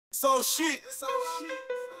So shit.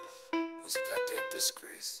 What's a goddamn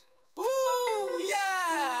disgrace? Ooh,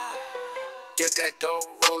 yeah. Get that dough,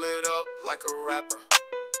 roll it up like a rapper.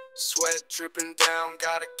 Sweat dripping down,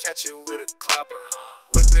 gotta catch it with a clapper.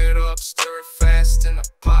 Whip it up, stir it fast in the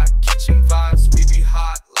pot. Kitchen vibes, we be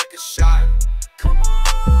hot like a shot. Come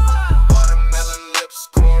on. Watermelon lips,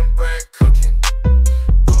 cornbread cooking.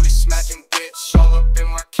 Booty smacking bitch all up in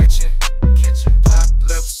my kitchen. Black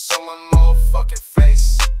lips on my motherfucking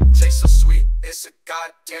face. Taste so sweet, it's a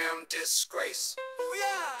goddamn disgrace. Ooh,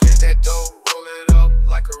 yeah. Get that dough, roll it up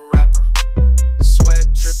like a rapper. Sweat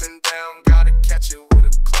dripping down, gotta catch it with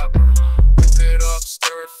a clapper. Whip it up,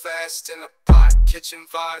 stir it fast in a pot. Kitchen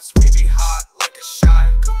vibes, we be hot like a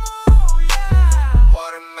shot. Come on, yeah.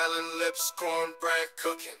 Watermelon lips, cornbread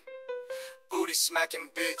cooking. Booty smacking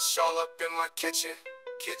bitch all up in my kitchen.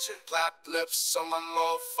 Black lips on my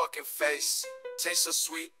motherfucking face. Taste so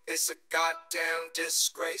sweet, it's a goddamn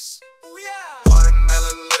disgrace. Ooh, yeah.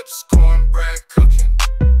 Watermelon lips, cornbread cooking.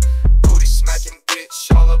 Booty smacking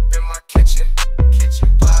bitch all up in my kitchen.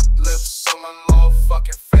 Black lips on my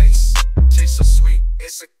motherfucking face. Taste so sweet,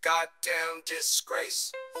 it's a goddamn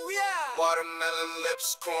disgrace. Ooh, yeah. Watermelon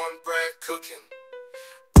lips, cornbread cooking.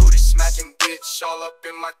 Booty smacking bitch all up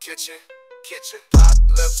in my kitchen. Black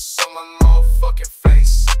lips on my motherfucking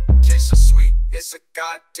face. Taste so sweet, it's a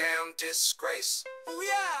goddamn disgrace. Ooh,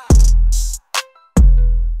 yeah.